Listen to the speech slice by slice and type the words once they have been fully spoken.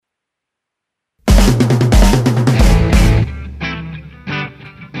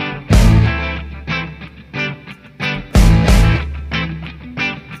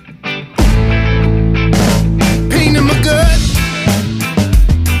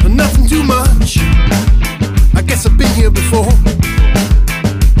guess I've been here before.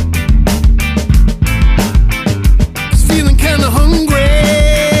 Was feeling kinda hungry,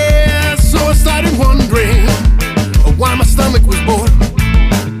 so I started wondering why my stomach was bored.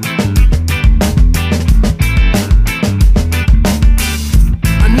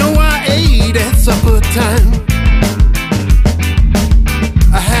 I know I ate at supper time.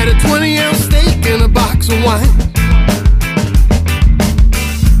 I had a 20-ounce steak and a box of wine.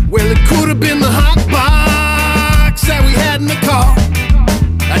 Well, it could have been the hot box that we had in the car.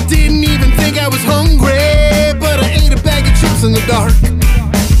 I didn't even think I was hungry, but I ate a bag of chips in the dark.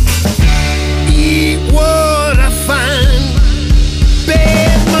 Eat what I find,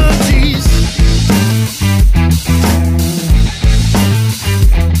 bad munchies.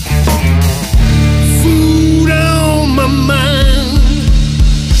 Food on my mind,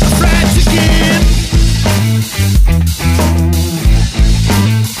 fried chicken.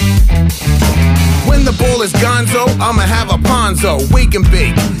 When the bowl is gonzo, I'ma have a ponzo. Wake and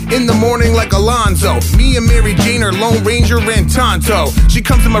bake, in the morning like Alonzo. Me and Mary Jane are Lone Ranger and Tonto. She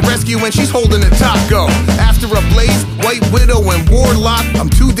comes to my rescue when she's holding a taco. After a blaze, White Widow and Warlock. I'm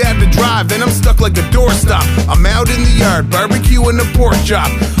too dad to drive and I'm stuck like a doorstop. I'm out in the yard, barbecuing a pork chop.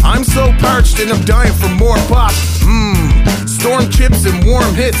 I'm so parched and I'm dying for more pop. Storm chips and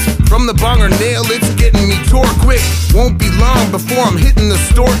warm hits from the bong or nail, it's getting me tore quick. Won't be long before I'm hitting the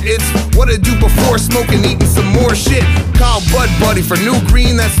store. It's what I do before smoking, eating some more shit. Call Bud Buddy for new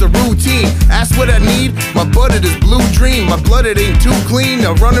green, that's the routine. Ask what I need, my bud it is blue dream. My blood it ain't too clean,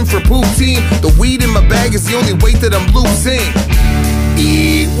 I'm running for poutine. The weed in my bag is the only weight that I'm losing.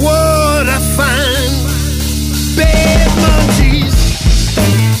 Eat